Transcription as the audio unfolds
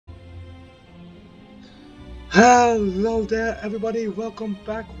Hello there everybody, welcome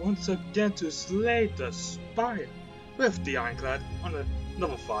back once again to Slay the Spire with the Ironclad on a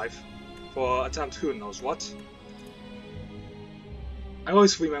level 5 for attempt who knows what. I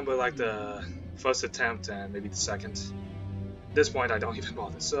always remember like the first attempt and maybe the second. At this point I don't even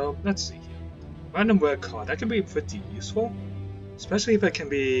bother, so let's see here. Random rare card, that can be pretty useful, especially if it can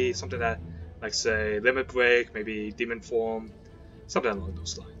be something that, like say, Limit Break, maybe Demon Form, something along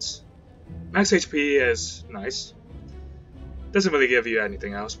those lines. Max HP is nice. Doesn't really give you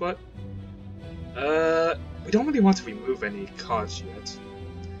anything else, but we don't really want to remove any cards yet.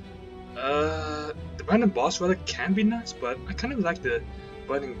 The random boss relic can be nice, but I kind of like the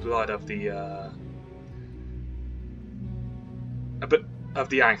burning blood of the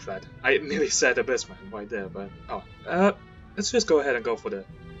Ironclad. I nearly said AbyssMan right there, but let's just go ahead and go for the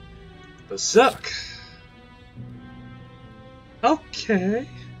Berserk. Okay.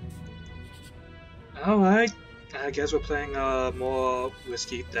 Alright, I guess we're playing a more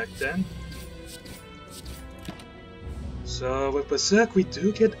risky deck then. So with Berserk we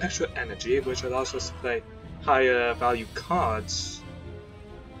do get extra energy, which allows us to play higher value cards.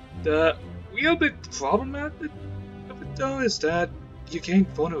 The real big problem of it though is that you gain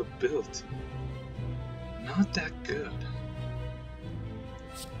vulnerability. Not that good.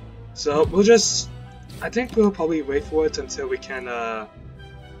 So I think we'll probably wait for it until we can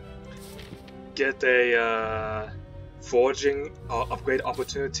get a forging or upgrade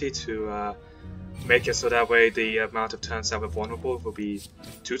opportunity to make it so that way the amount of turns that we're vulnerable will be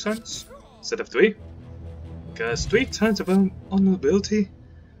 2 turns instead of 3. Because 3 turns of vulnerability,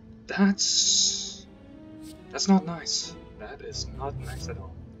 that's not nice. That is not nice at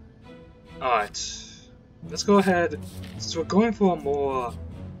all. Alright, let's go ahead. Since we're going for a more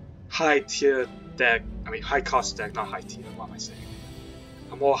high tier deck, high cost deck, not high tier, what am I saying?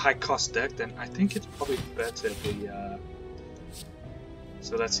 A more high cost deck, then I think it's probably better if we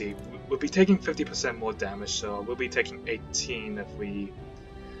so let's see, we'll be taking 50% more damage, so we'll be taking 18 if we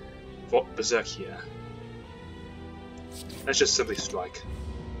fought Berserk here. Let's just simply strike.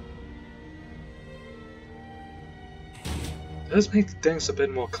 It does make things a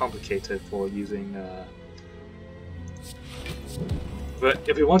bit more complicated for using but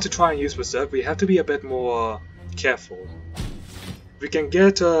if we want to try and use Berserk, we have to be a bit more careful. We can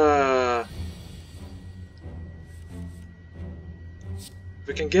get the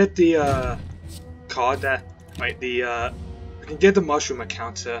card that we can get the mushroom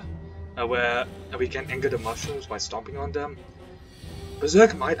encounter where we can anger the mushrooms by stomping on them.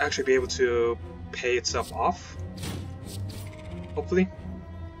 Berserk might actually be able to pay itself off. Hopefully.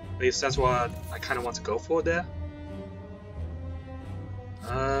 At least that's what I kind of want to go for there.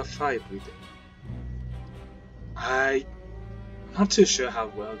 Fire breathing. I'm not too sure how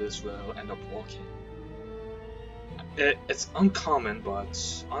well this will end up working. It's uncommon,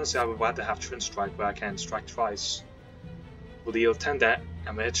 but honestly I would rather have Twin Strike where I can strike twice. Will deal 10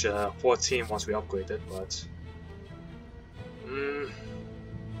 damage, 14 once we upgrade it, but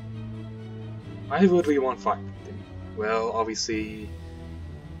why would we want Fire Breathing? Well, obviously,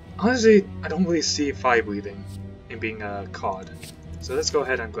 honestly, I don't really see Fire Breathing in being a card, so let's go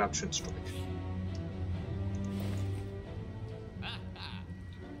ahead and grab Twin Strike.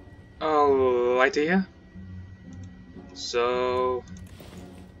 Alright here. So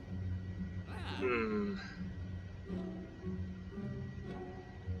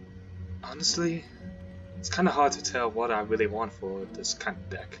honestly, it's kinda hard to tell what I really want for this kind of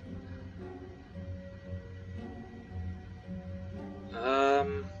deck.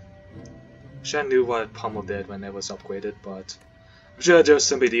 Wish I knew what Pummel did when it was upgraded, but I'm sure it just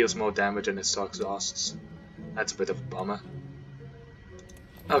simply deals more damage and it still exhausts. That's a bit of a bummer.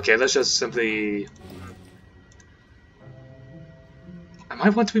 Okay, let's just simply... I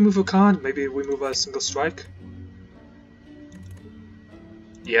might want to remove a card, maybe remove a single strike.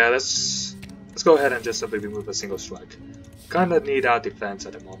 Yeah, let's go ahead and just simply remove a single strike. Kinda need our defense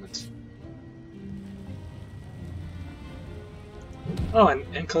at the moment. Oh, and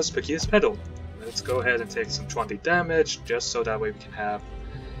Inconspicuous Pedal. Let's go ahead and take some 20 damage, just so that way we can have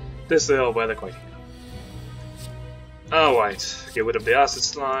this little relic right here. Alright, get rid of the acid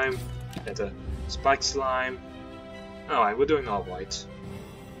slime, get the spike slime. Alright, we're doing alright.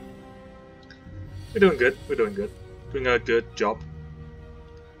 We're doing good, Doing a good job.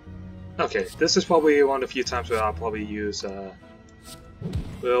 Okay, this is probably one of the few times where I'll probably use,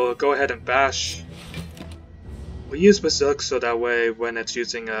 we'll go ahead and bash. We'll use Berserk so that way when it's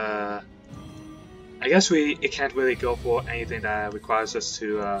using, I guess it can't really go for anything that requires us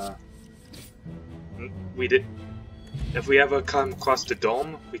to, if we ever come across the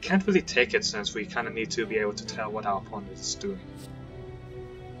dome, we can't really take it since we kind of need to be able to tell what our opponent is doing.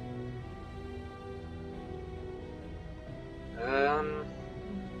 I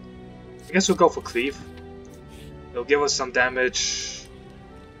guess we'll go for Cleave. It'll give us some damage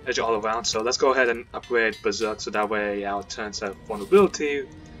all around, so let's go ahead and upgrade Berserk so that way our turns have vulnerability.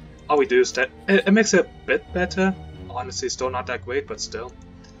 All we do is that it makes it a bit better. Honestly, still not that great, but still.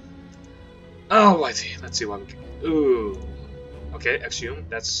 Alrighty, let's see what we can. Ooh. Okay, Exhume,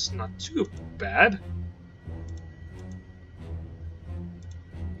 that's not too bad.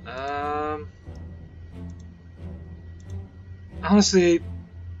 Honestly,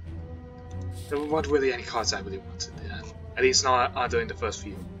 there weren't really any cards I really wanted there. At least not during the first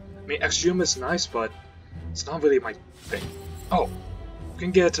few. I mean, Exhume is nice, but it's not really my thing. Oh, we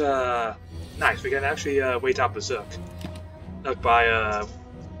can get, nice, we can actually wait out Berserk. Like by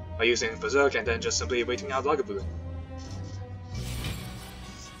using Berserk and then just simply waiting out Lagavulin.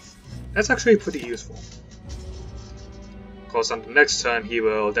 That's actually pretty useful. Of course, on the next turn, he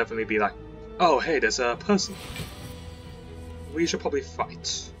will definitely be like, oh, hey, there's a person. We should probably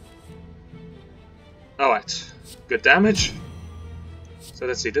fight. Alright, good damage. So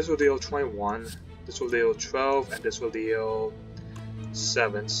let's see, this will deal 21, this will deal 12, and this will deal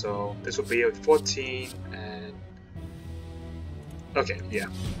 7, so this will be 14, and... okay, yeah.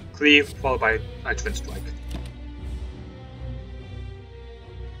 Cleave, followed by Twin Strike.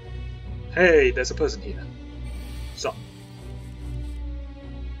 Hey, there's a person here.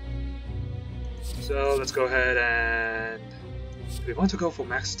 So let's go ahead and... do we want to go for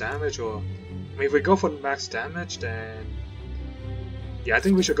max damage, or... I mean, if we go for max damage, then... yeah, I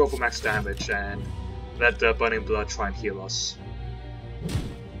think we should go for max damage and let the Burning Blood try and heal us.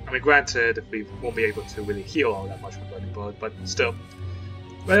 I mean, granted, we won't be able to really heal all that much with Burning Blood, but still,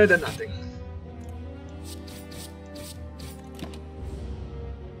 better than nothing.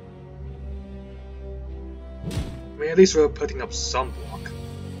 I mean, at least we're putting up some block.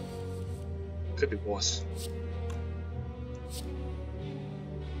 Could be worse.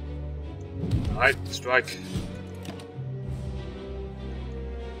 Alright, strike.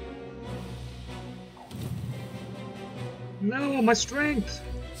 No, my strength!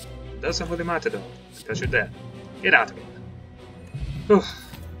 Doesn't really matter though, because you're dead. Get out of here.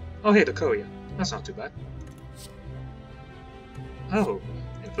 Oh, hey, the courier. That's not too bad. Oh,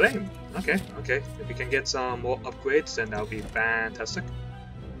 Inflame. Okay. If we can get some more upgrades, then that would be fantastic.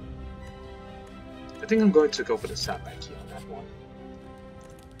 I think I'm going to go for the Sapback here on that one.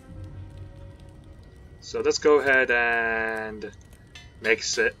 So let's go ahead and make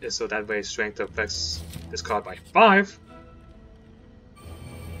it so that way strength affects this card by 5.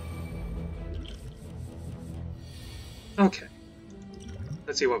 Okay.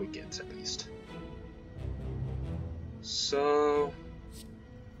 Let's see what we get at least. So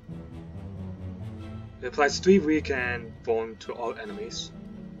it applies 3 weak and vuln to all enemies.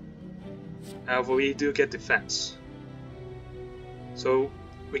 However, we do get defense. So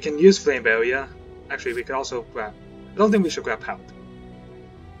we can use Flame Barrier. Actually, we could also grab... I don't think we should grab Pout.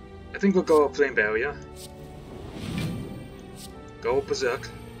 I think we'll go Flame Barrier. Go Berserk.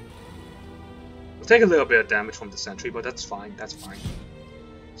 We'll take a little bit of damage from the Sentry, but that's fine,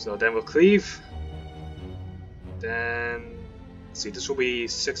 So then we'll Cleave. Then... let's see, this will be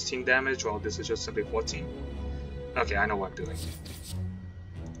 16 damage, while this is just simply 14. Okay, I know what I'm doing.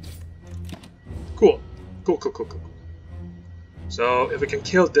 Cool. So if we can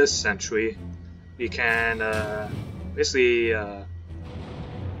kill this Sentry, we can basically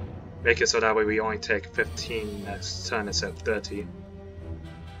make it so that way we only take 15 next turn instead of 30.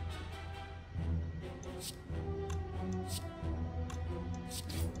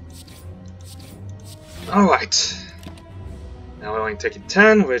 Alright. Now we're only taking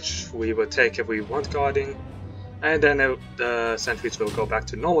 10, which we will take if we want guarding. And then the sentries will go back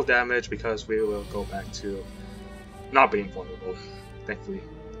to normal damage because we will go back to not being vulnerable, thankfully.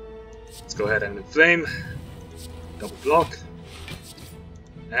 Let's go ahead and inflame, double block,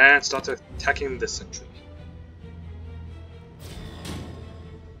 and start attacking the sentry.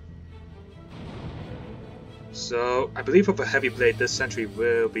 So I believe with a heavy blade this sentry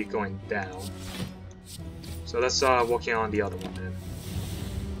will be going down. So let's start working on the other one then.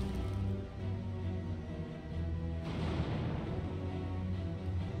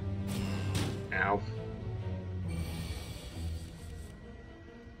 Ow.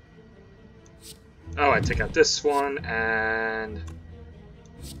 Oh, I take out this one, and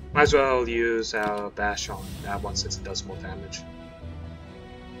might as well use our bash on that one since it does more damage.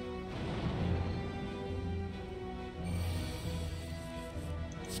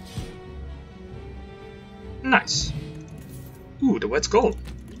 Nice. Ooh, the wet gold.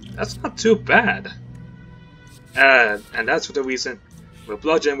 That's not too bad. And that's the reason, with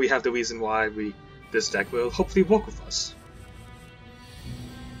Bludgeon, we have the reason why this deck will hopefully work with us.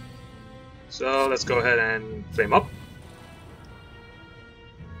 So let's go ahead and flame up.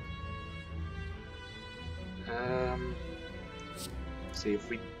 See if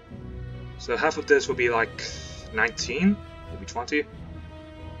we. So half of this will be like 19, maybe 20.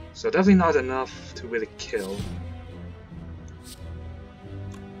 So definitely not enough to really kill.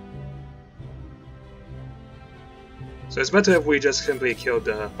 So it's better if we just simply kill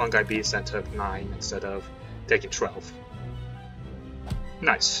the fungi beast and took 9 instead of taking 12.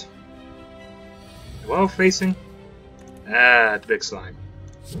 Nice. Well, facing? The big slime.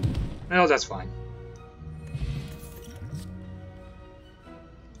 Well, that's fine.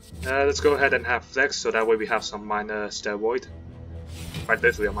 Let's go ahead and have Flex, so that way we have some minor steroid. Quite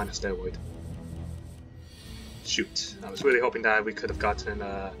literally a minor steroid. Shoot, I was really hoping that we could have gotten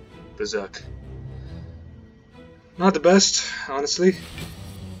Berserk. Not the best, honestly.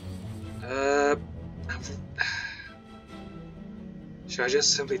 Should I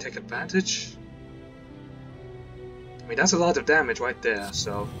just simply take advantage? I mean, that's a lot of damage right there,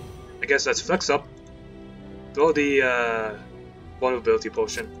 so I guess let's Flex up. Throw the vulnerability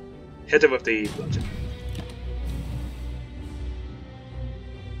potion. Hit it with the bludgeon.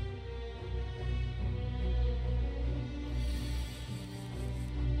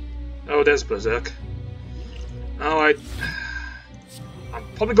 Oh, there's Berserk. Alright. I'm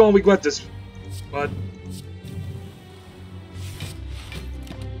probably gonna regret this, but...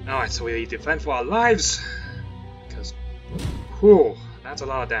 Alright, so we defend for our lives. Because... whew, that's a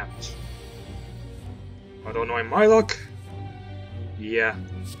lot of damage. I don't know in my luck. Yeah.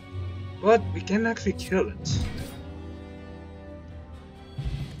 But we can actually kill it.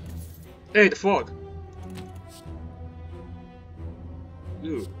 Hey, the fog!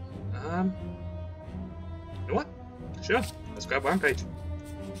 Ooh. You know what? Sure, let's grab Rampage.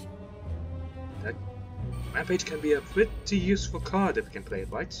 That Rampage can be a pretty useful card if we can play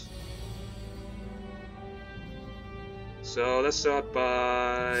it right. So let's start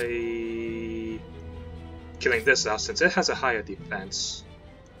by killing this out since it has a higher defense.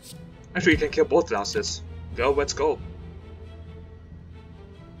 Actually, you can kill both classes. Go, let's go.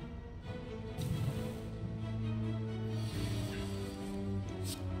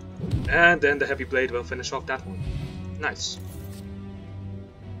 And then the heavy blade will finish off that one. Nice.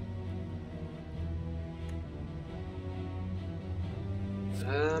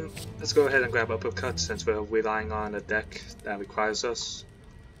 Let's go ahead and grab Uppercut since we're relying on a deck that requires us.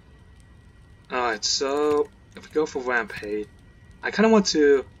 Alright, so if we go for Rampage, I kind of want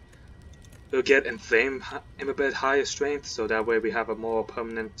to get Inflame in a bit higher strength so that way we have a more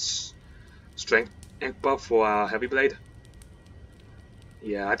permanent strength ink buff for our heavy blade.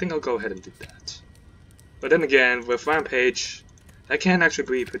 Yeah, I think I'll go ahead and do that. But then again, with Rampage, that can actually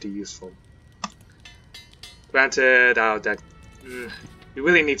be pretty useful. Granted, our deck... we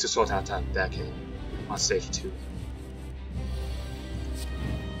really need to sort out that deck on stage 2.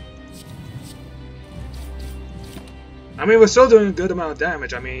 I mean, we're still doing a good amount of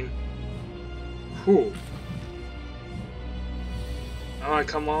damage, I mean... whew. Alright,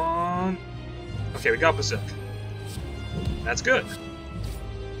 come on... Okay, we got Berserk. That's good.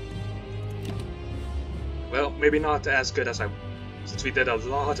 Well, maybe not as good as since we did a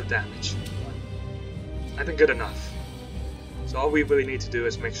lot of damage, but I think good enough. So all we really need to do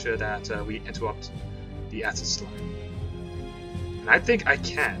is make sure that we interrupt the acid slime. And I think I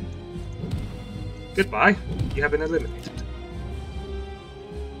can. Goodbye, you have been eliminated.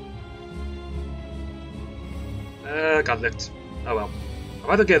 Got licked. Oh well. I'd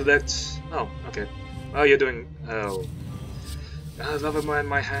rather get licked. Oh, okay. Well, you're doing... oh. I love it when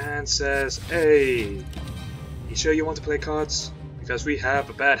my hand says, hey! You sure you want to play cards? Because we have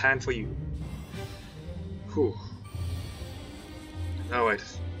a bad hand for you. Whew. Alright.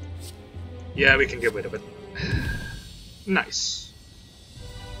 Yeah, we can get rid of it. Nice.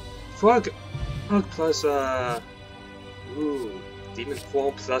 Frog plus, ooh, Demon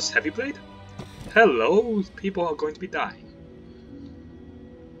Form plus Heavy Blade? Hello, people are going to be dying.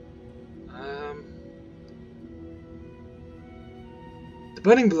 The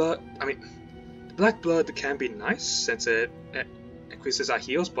Burning Blood, the Black Blood can be nice since it increases our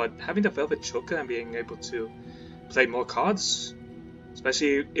heals, but having the Velvet Choker and being able to play more cards,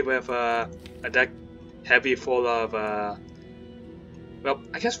 especially if we have a deck heavy full of, well,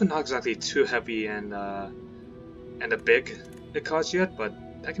 I guess we're not exactly too heavy and the big cards yet, but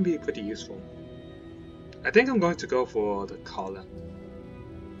that can be pretty useful. I think I'm going to go for the Collar,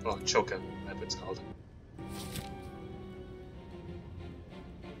 or Choker, whatever it's called.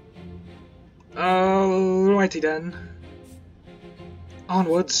 Alrighty then.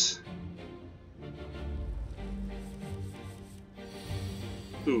 Onwards.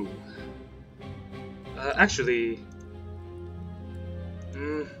 Ooh. Actually...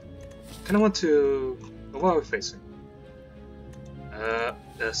 kinda want to... What are we facing?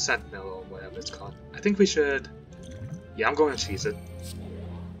 The Sentinel or whatever it's called. I think we should... Yeah, I'm going to cheese it.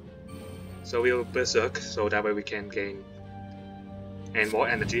 So we'll berserk, so that way we can gain and more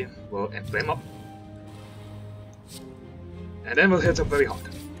energy. We'll end flame up. And then we'll hit them very hard.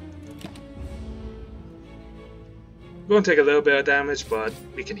 We're gonna take a little bit of damage, but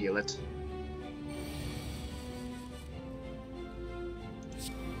we can heal it.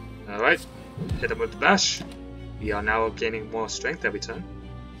 Alright, hit them with the bash. We are now gaining more strength every turn.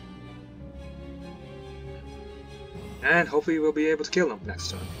 And hopefully we'll be able to kill them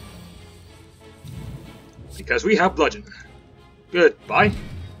next turn. Because we have bludgeon. Goodbye.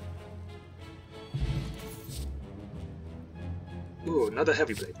 Ooh, another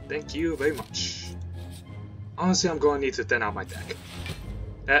heavy blade. Thank you very much. Honestly, I'm going to need to thin out my deck.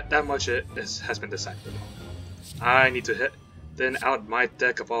 That much has been decided upon. I need to thin out my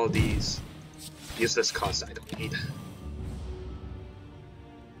deck of all these useless cards I don't need.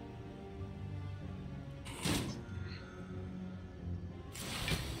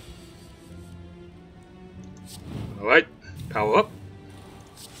 Alright, power up,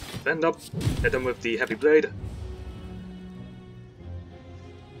 bend up, hit them with the heavy blade.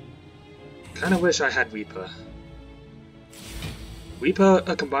 Kinda wish I had Reaper. Reaper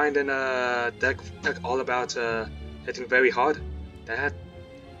combined in a deck all about hitting very hard. That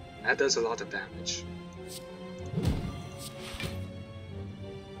does a lot of damage.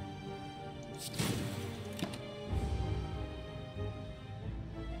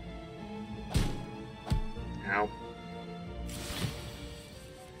 Ow.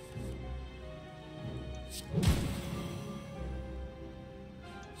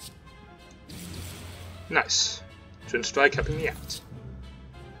 Nice. Twin Strike helping me out.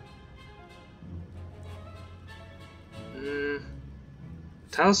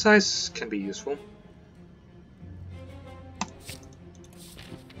 Tile size can be useful.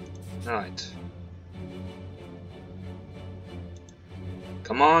 Alright.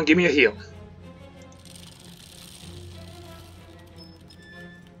 Come on, give me a heal.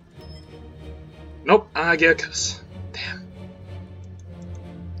 Nope, I get a curse. Damn.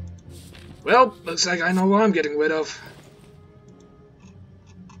 Well, looks like I know what I'm getting rid of.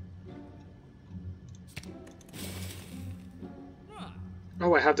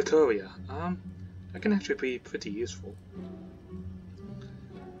 Oh, I have the courier. That can actually be pretty useful.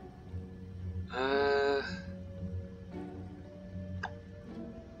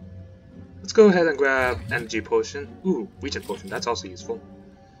 Let's go ahead and grab energy potion. Ooh, regen potion. That's also useful.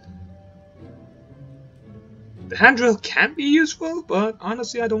 The hand drill can be useful, but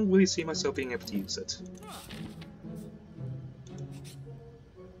honestly, I don't really see myself being able to use it.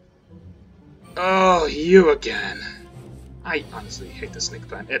 Oh, you again. I honestly hate the snake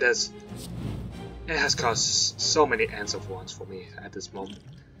plant. It has caused so many ends of wands for me at this moment,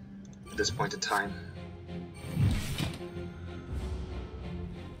 at this point in time.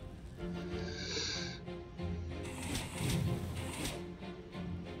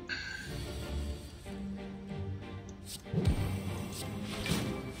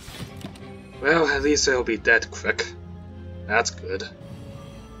 Well, at least it'll be dead quick. That's good.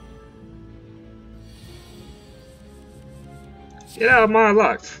 Get out of my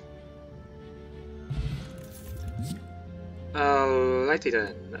life! Alrighty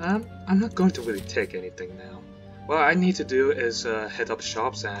then. I'm not going to really take anything now. What I need to do is hit up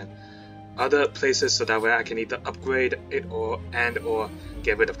shops and other places so that way I can either upgrade it or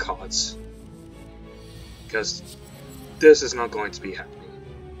get rid of cards. Because this is not going to be happening.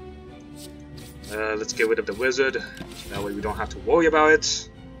 Let's get rid of the wizard. That way we don't have to worry about it.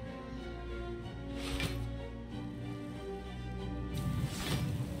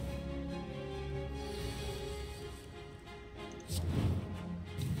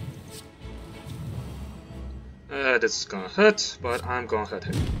 This is gonna hurt, but I'm gonna hurt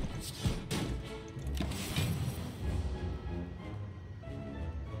him.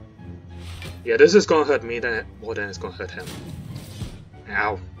 Yeah, this is gonna hurt me more than it's gonna hurt him.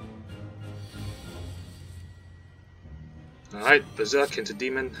 Ow. Alright, Berserk into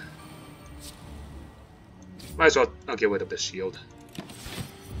Demon. Might as well get rid of the shield.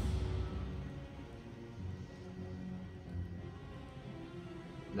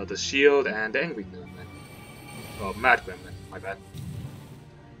 Another shield and the Angry Gremlin. Oh, Mad Gremlin, my bad.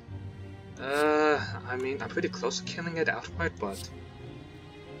 I mean, I'm pretty close to killing it outright, but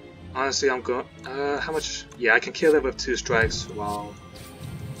Honestly, I'm going. How much? Yeah, I can kill it with 2 strikes while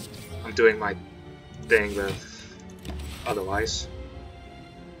I'm doing my thing with otherwise.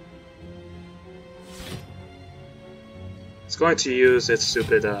 It's going to use its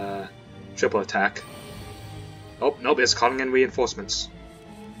stupid triple attack. Oh, nope, it's calling in reinforcements.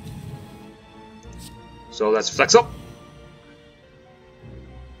 So let's flex up.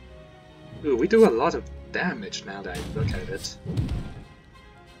 Ooh, we do a lot of damage now that I look at it.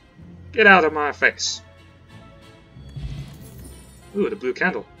 Get out of my face. Ooh, the blue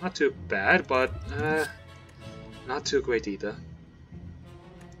candle. Not too bad, but not too great either.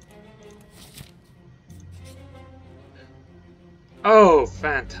 Oh,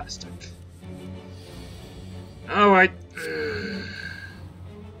 fantastic. Alright.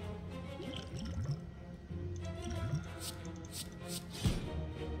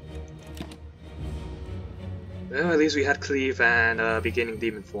 Well, at least we had Cleave and beginning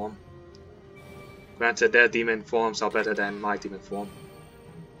demon form. Granted, their demon forms are better than my demon form.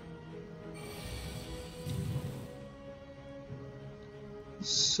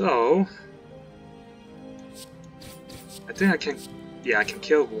 So I think I can, yeah, I can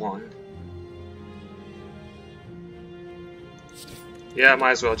kill 1. Yeah,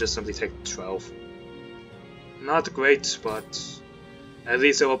 might as well just simply take 12. Not great, but at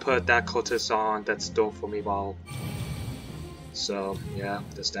least it will put that cultist on that store for me while. So yeah,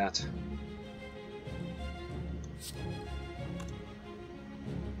 there's that.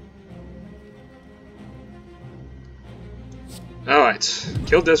 Alright,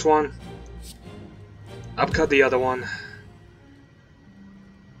 killed this one. Upcut the other one.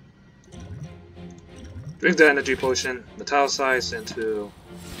 Drink the energy potion, metallicize into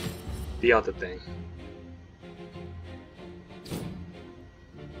the other thing.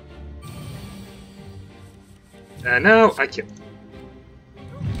 And now I kill.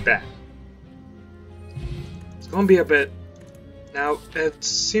 Bam. It's gonna be a bit. Now it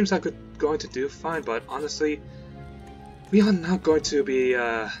seems like we're going to do fine, but honestly, we are not going to be.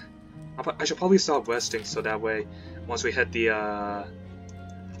 I should probably start resting so that way, once we hit the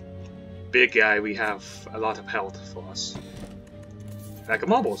big guy, we have a lot of health for us. Bag of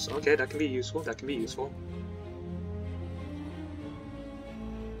marbles. Okay, that can be useful. That can be useful.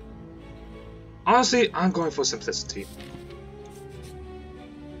 Honestly, I'm going for simplicity.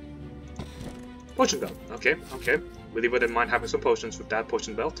 Potion belt. Okay, okay. Really wouldn't mind having some potions with that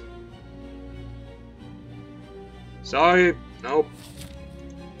potion belt. Sorry, nope.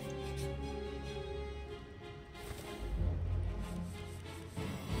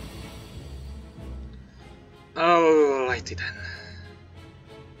 Alrighty then.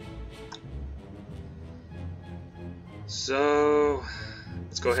 So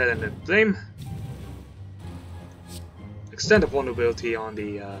let's go ahead and then flame. Extend the vulnerability on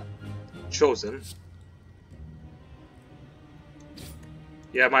the chosen.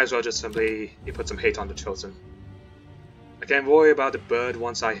 Yeah, might as well just simply put some hate on the chosen. I can't worry about the bird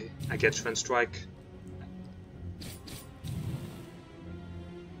once I get Twin Strike.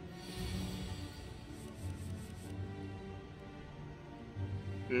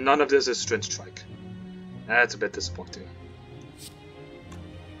 None of this is Twin Strike. That's a bit disappointing.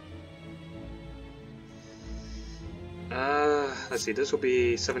 Let's see, this will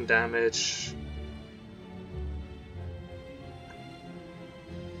be 7 damage.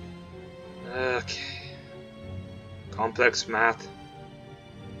 Okay. Complex math.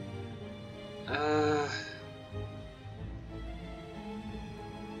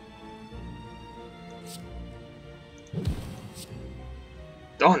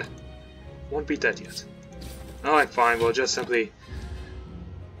 Darn it! Won't be dead yet. Alright, fine, we'll just simply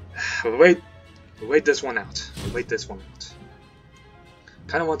wait this one out. Wait this one out.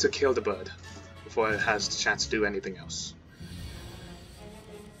 Kinda want to kill the bird before it has the chance to do anything else.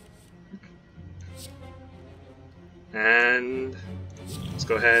 And let's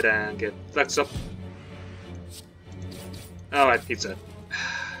go ahead and get Flex up. Alright, he's dead.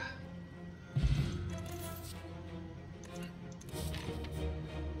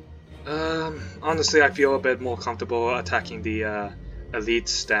 Honestly, I feel a bit more comfortable attacking the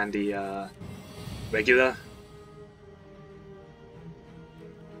elites than the regular.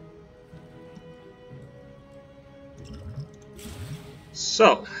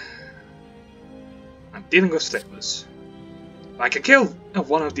 So, I'm dealing with slavers. I can kill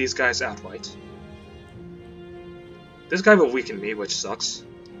one of these guys outright. This guy will weaken me, which sucks.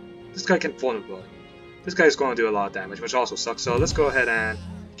 This guy can vulnerable. This guy is going to do a lot of damage, which also sucks, so let's go ahead and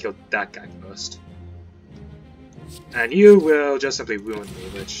kill that guy first. And you will just simply ruin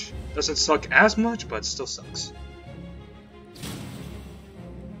me, which doesn't suck as much, but still sucks.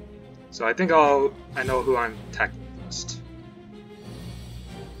 So I think I know who I'm attacking first.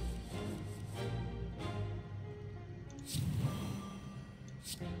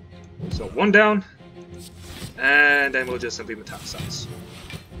 So 1 down, and then we'll just simply metastasize.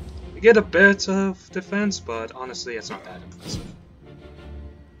 We get a bit of defense, but honestly it's not that impressive.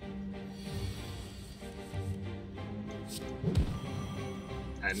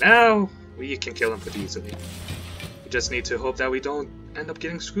 And now we can kill him pretty easily. We just need to hope that we don't end up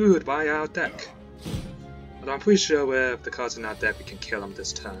getting screwed by our deck. Although I'm pretty sure with the cards in our deck we can kill him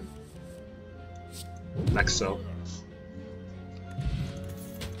this turn. Like so.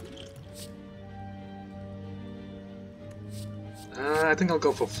 I think I'll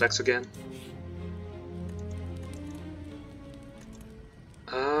go for Flex again.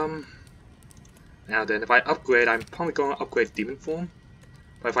 Now then, if I upgrade, I'm probably going to upgrade Demon Form.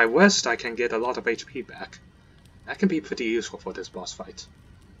 But if I rest, I can get a lot of HP back. That can be pretty useful for this boss fight.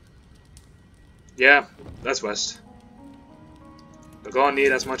 Yeah, let's rest. We're gonna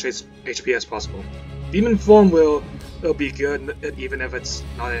need as much HP as possible. Demon Form will be good even if it's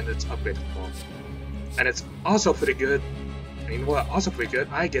not in its upgraded form. And it's also pretty good. I mean, well, also pretty good,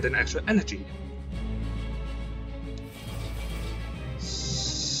 I get an extra energy.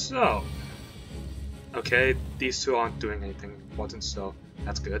 So... okay, these two aren't doing anything important, so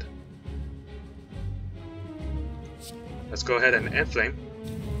that's good. Let's go ahead and end flame.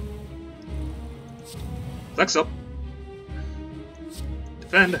 Flex up.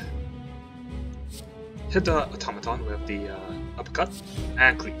 Defend. Hit the automaton with the uppercut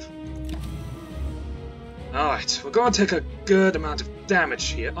and cleave. Alright, we're gonna take a good amount of damage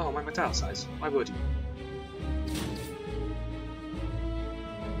here. Oh, my metastasize. Why would you?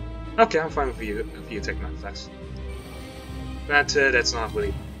 Okay, I'm fine with you if you take my flex. Granted, it's not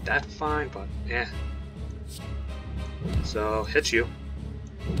really that fine, but yeah. So, hit you.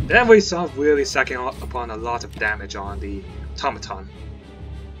 Then we start really stacking upon a lot of damage on the automaton.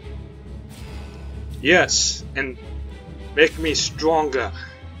 Yes, and make me stronger.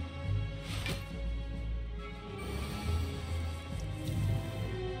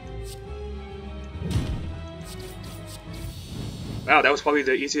 Wow, that was probably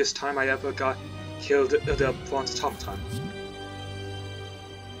the easiest time I ever got killed the bronze automaton.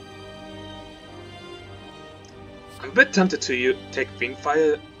 I'm a bit tempted to take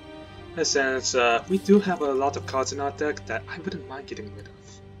Fiendfire, since we do have a lot of cards in our deck that I wouldn't mind getting rid of.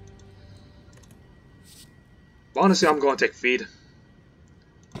 But honestly, I'm going to take Feed.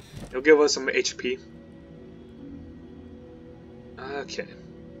 It'll give us some HP. Okay.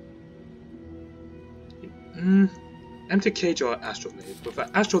 Empty Cage or Astral Blade. With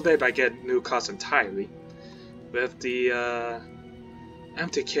an Astral Blade, I get new cards entirely. With the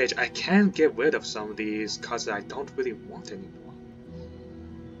Empty Cage, I can get rid of some of these cards that I don't really want anymore.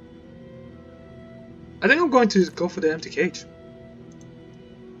 I think I'm going to go for the Empty Cage.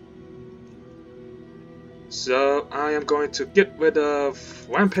 So I am going to get rid of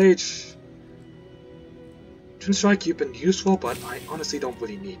Rampage. Twin Strike, you've been useful, but I honestly don't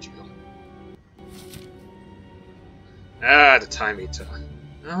really need you. Ah, the Time Eater.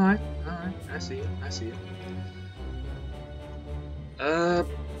 Alright, I see you, I see you.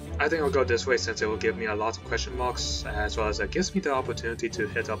 I think I'll go this way since it will give me a lot of question marks, as well as it gives me the opportunity to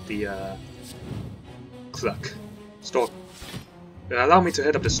hit up the Cluck. Store. It'll allow me to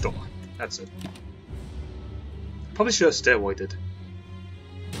hit up the store. That's it. Probably should have steroided.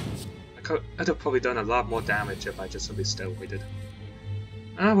 I'd have probably done a lot more damage if I just simply steroided.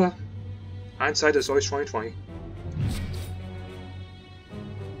 Ah well. Hindsight is always 20/20.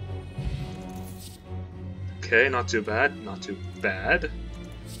 Okay, not too bad, not too bad.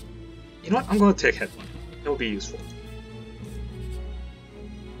 You know what? I'm going to take Headbutt. It'll be useful.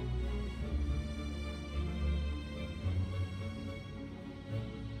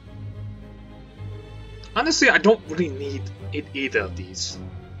 Honestly, I don't really need either of these.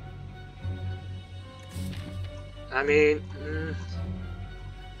 I mean...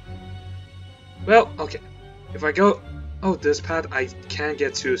 well, okay. If I go... oh, this path, I can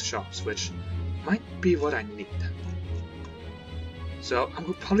get 2 shops, which might be what I need. So,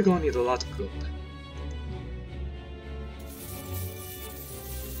 I'm probably going to need a lot of gold.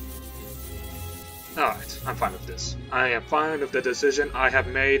 Alright, I'm fine with this. I am fine with the decision I have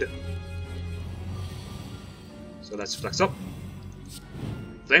made. So let's flex up.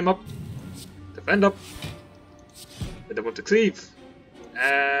 Flame up. Defend up. Hit them with the cleave.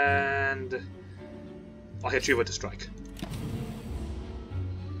 And I'll hit you with the strike.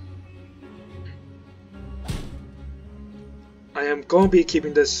 I am going to be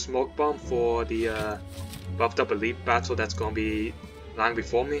keeping this smoke bomb for the buffed up elite battle that's going to be lying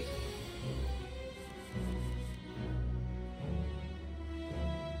before me.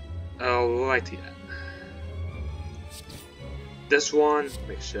 Alrighty then. This one,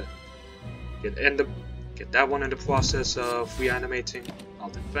 make sure get that one in the process of reanimating. I'll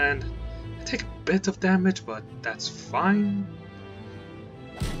defend. I take a bit of damage, but that's fine.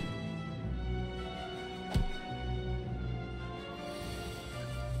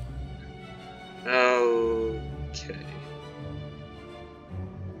 Okay.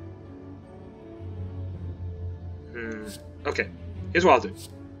 Okay. Here's what I'll do.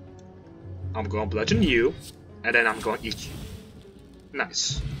 I'm going to bludgeon you, and then I'm going to eat you.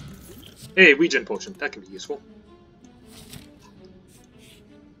 Nice. Hey, regen potion. That can be useful.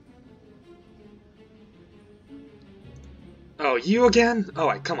 Oh, you again?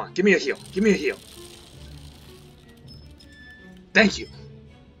 Alright, come on. Give me a heal. Give me a heal. Thank you.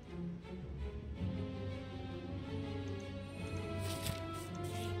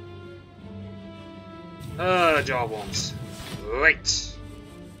 Jaw worms. Right.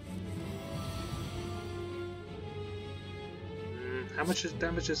 How much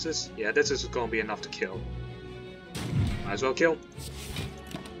damage is this? Yeah, this is going to be enough to kill. Might as well kill.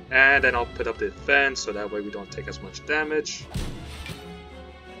 And then I'll put up the defense so that way we don't take as much damage.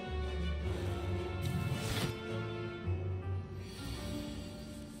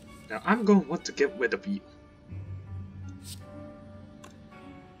 Now I'm going to want to get rid of you.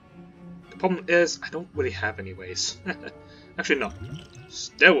 The problem is I don't really have any ways. Actually no.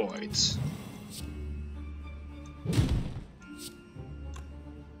 Steroids.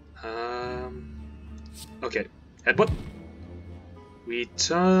 Okay. Headbutt.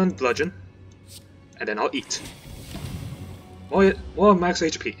 Return bludgeon. And then I'll eat. More max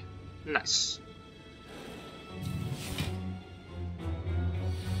HP. Nice.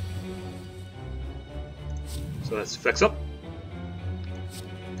 So let's flex up.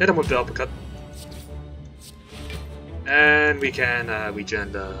 Hit him with the uppercut. And we can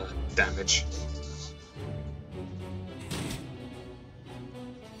regen the damage.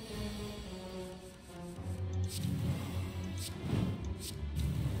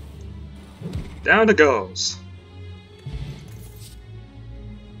 Down it goes.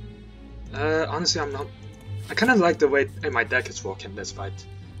 Honestly, I kind of like the way my deck is working despite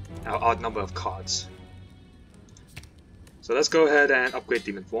our odd number of cards. So let's go ahead and upgrade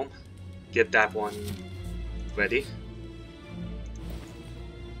Demon Form. Get that one ready.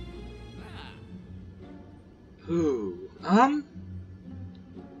 Ooh,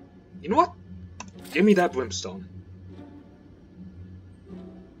 you know what? Give me that Brimstone.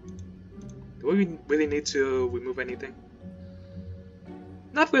 Do we really need to remove anything?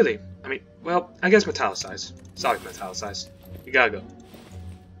 Not really. I mean, well, I guess Metallicize. Sorry, Metallicize. You gotta go.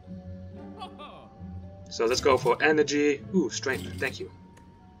 So let's go for energy. Ooh, strength. Thank you.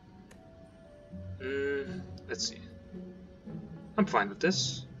 Let's see. I'm fine with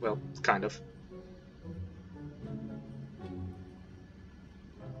this. Well, kind of.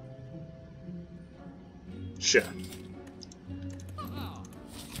 Sure.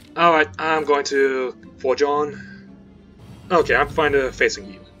 Alright, I'm going to forge on. Okay, I'm fine facing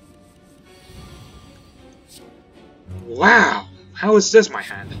you. Wow! How is this my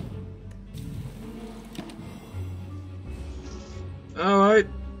hand? Alright.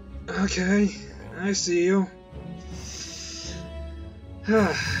 Okay, I see you.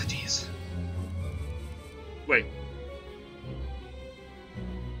 Jeez. Wait.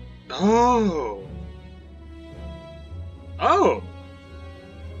 Oh! Oh!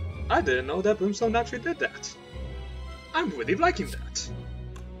 I didn't know that Brimstone actually did that. I'm really liking that.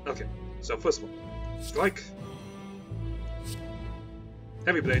 Okay, so first of all, strike.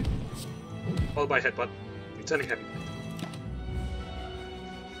 Heavy blade. Followed by headbutt. Returning heavy blade.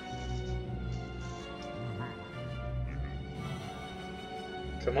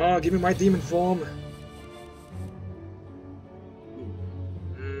 Come on, give me my demon form.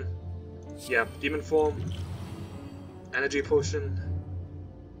 Yeah, demon form. Energy potion.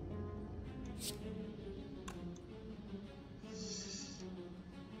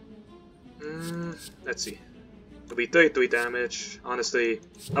 Let's see. It'll be 33 damage. Honestly,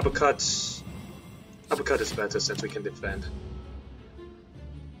 uppercut is better since we can defend.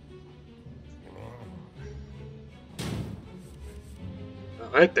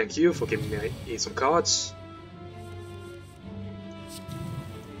 Alright, thank you for giving me some cards.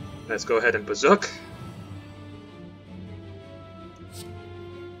 Let's go ahead and berserk.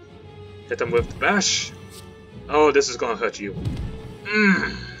 Hit them with the bash. Oh, this is gonna hurt you.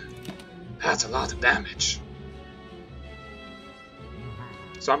 That's a lot of damage.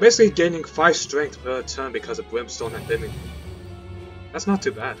 So I'm basically gaining 5 strength per turn because of Brimstone and Demon. That's not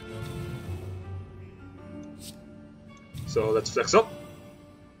too bad. So let's flex up.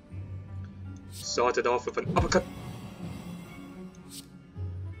 Started off with an uppercut.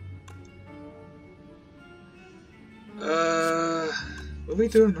 Will we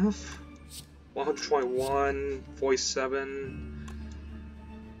do enough? 121, 47.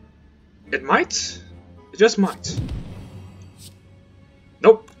 It might. It just might.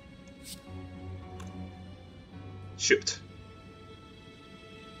 Nope. Shoot.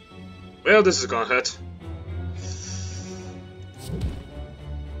 Well, this is gonna hurt.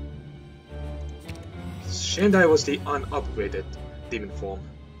 Shandai was the unupgraded demon form.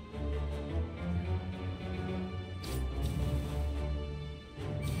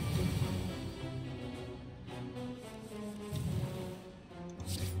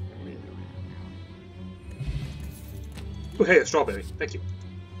 Oh hey, a strawberry. Thank you.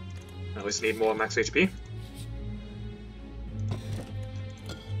 I always need more max HP.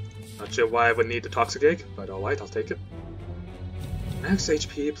 Not sure why I would need the toxic egg, but alright, I'll take it. Max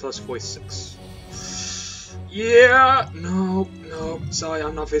HP plus 46. Yeah! No, no. Sorry,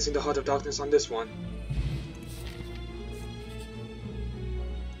 I'm not facing the Heart of Darkness on this one.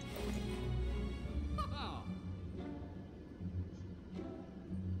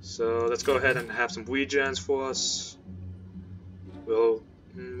 So let's go ahead and have some regens for us. Well,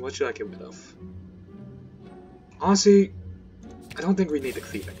 what should I get rid of? Honestly, I don't think we need the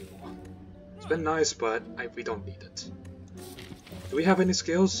cleave anymore. It's been nice, but we don't need it. Do we have any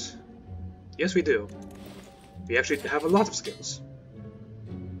skills? Yes, we do. We actually have a lot of skills.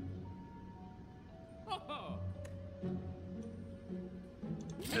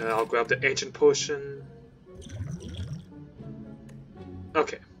 I'll grab the ancient potion.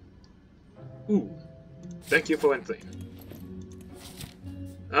 Okay. Ooh. Thank you for entering.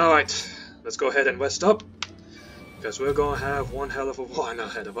 Alright, let's go ahead and rest up, because we're gonna have one hell of a run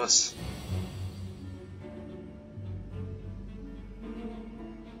ahead of us.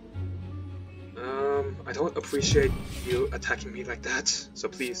 I don't appreciate you attacking me like that, so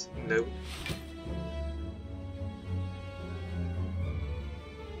please, no.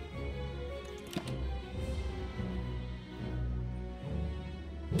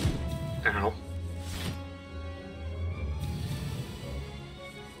 Ow.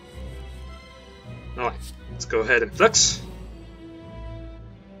 Alright, let's go ahead and flex.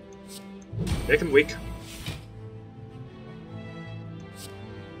 Make him weak.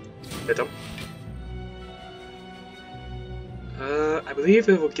 Hit him. I believe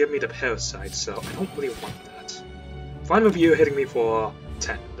it will give me the parasite, so I don't really want that. Fine with you hitting me for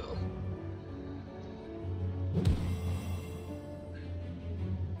 10, though.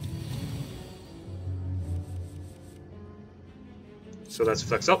 So let's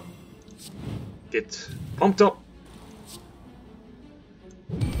flex up. Get pumped up.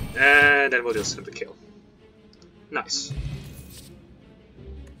 And then we'll just simply kill. Nice.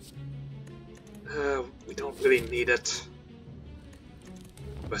 We don't really need it.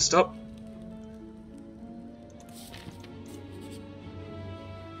 Rest up.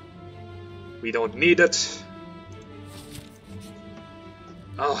 We don't need it.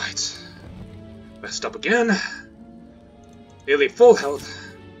 Alright. Rest up again. Nearly full health.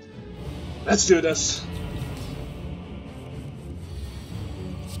 Let's do this.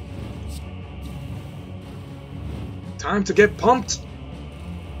 Time to get pumped.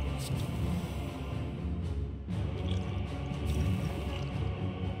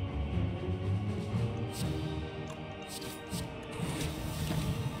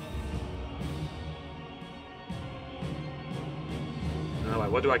 Alright,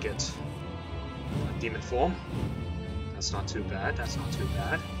 what do I get? A demon form. That's not too bad, that's not too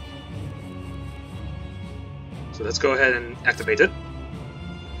bad. So let's go ahead and activate it.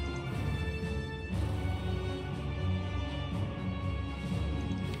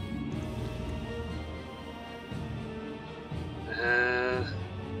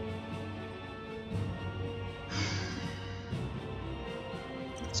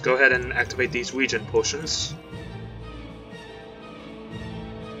 Let's go ahead and activate these regen potions.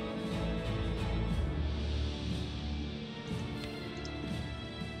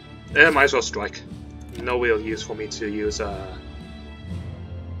 Might as well strike. No real use for me to use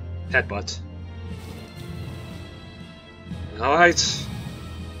headbutt. Alright.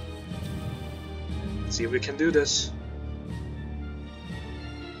 Let's see if we can do this.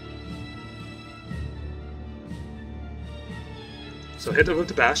 So hit it with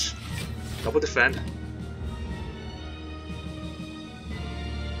the bash. Double defend.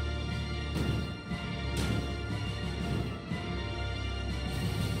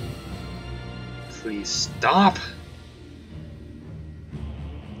 Please stop!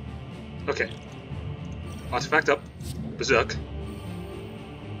 Okay. Artifact up. Berserk.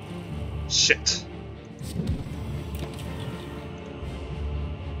 Shit.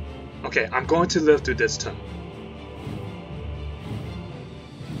 Okay, I'm going to live through this turn.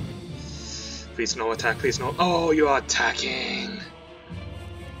 Please no attack, please no. Oh, you're attacking.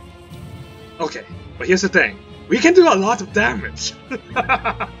 Okay, but here's the thing. We can do a lot of damage.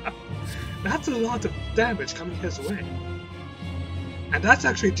 That's a lot of damage coming his way. And that's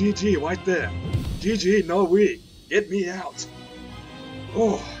actually GG right there. GG, no we. Get me out.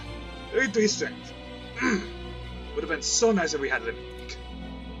 Oh, 33 strength. Would have been so nice if we had Living League.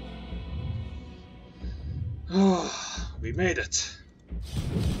 Oh, we made it.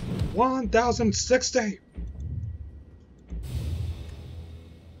 1060.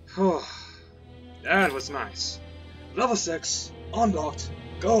 Oh, that was nice. Level 6, unlocked.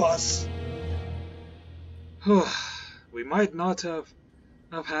 Go us. We might not have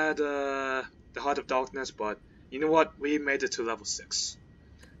had the Heart of Darkness, but you know what? We made it to level 6.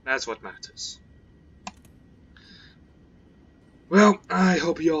 That's what matters. Well, I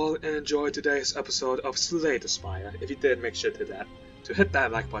hope you all enjoyed today's episode of Slay the Spire. If you did, make sure to hit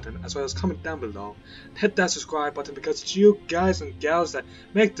that like button, as well as comment down below. Hit that subscribe button because it's you guys and gals that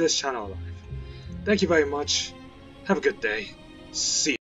make this channel alive. Thank you very much. Have a good day. See you.